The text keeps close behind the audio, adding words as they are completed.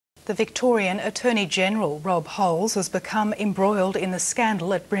The Victorian Attorney-General, Rob Holes, has become embroiled in the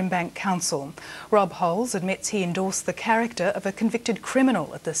scandal at Brimbank Council. Rob Holes admits he endorsed the character of a convicted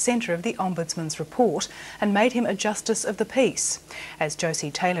criminal at the centre of the Ombudsman's report and made him a Justice of the Peace. As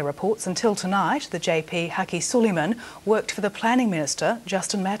Josie Taylor reports, until tonight, the JP Hakki Suleyman worked for the Planning Minister,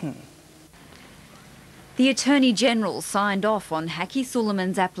 Justin Madden. The Attorney-General signed off on Hakki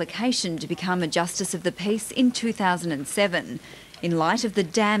Suleyman's application to become a Justice of the Peace in 2007. In light of the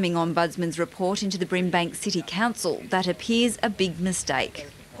damning Ombudsman's report into the Brimbank City Council, that appears a big mistake.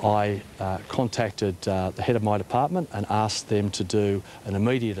 I contacted the head of my department and asked them to do an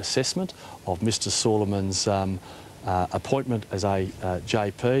immediate assessment of Mr Suleyman's appointment as a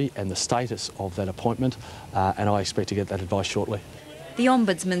JP and the status of that appointment, and I expect to get that advice shortly. The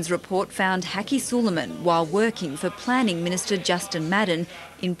Ombudsman's report found Hakki Suleyman, while working for Planning Minister Justin Madden,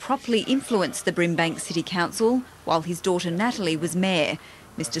 improperly influenced the Brimbank City Council while his daughter Natalie was mayor.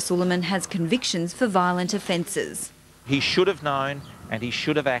 Mr Suleyman has convictions for violent offences. He should have known and he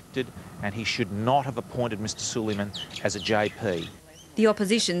should have acted, and he should not have appointed Mr Suleyman as a JP. The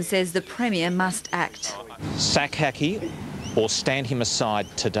opposition says the Premier must act. Sack Hakki or stand him aside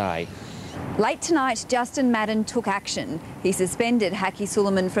today. Late tonight, Justin Madden took action. He suspended Hakki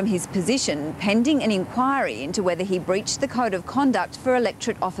Suleyman from his position, pending an inquiry into whether he breached the Code of Conduct for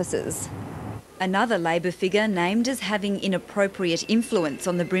electorate officers. Another Labor figure named as having inappropriate influence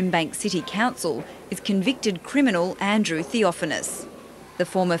on the Brimbank City Council is convicted criminal Andrew Theophanous. The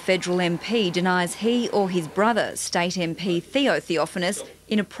former federal MP denies he or his brother, State MP Theo Theophanous,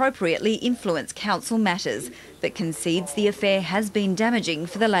 inappropriately influenced council matters, but concedes the affair has been damaging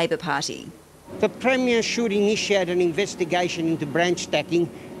for the Labor Party. The Premier should initiate an investigation into branch stacking,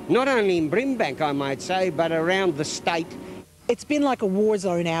 not only in Brimbank, I might say, but around the state. It's been like a war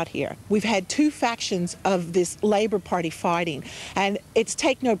zone out here. We've had two factions of this Labor Party fighting, and it's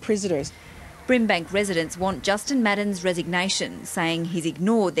take no prisoners. Brimbank residents want Justin Madden's resignation, saying he's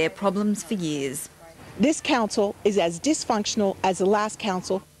ignored their problems for years. This council is as dysfunctional as the last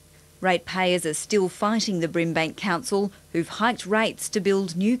council. Ratepayers are still fighting the Brimbank Council, who've hiked rates to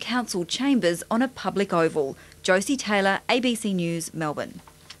build new council chambers on a public oval. Josie Taylor, ABC News, Melbourne.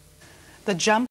 The jump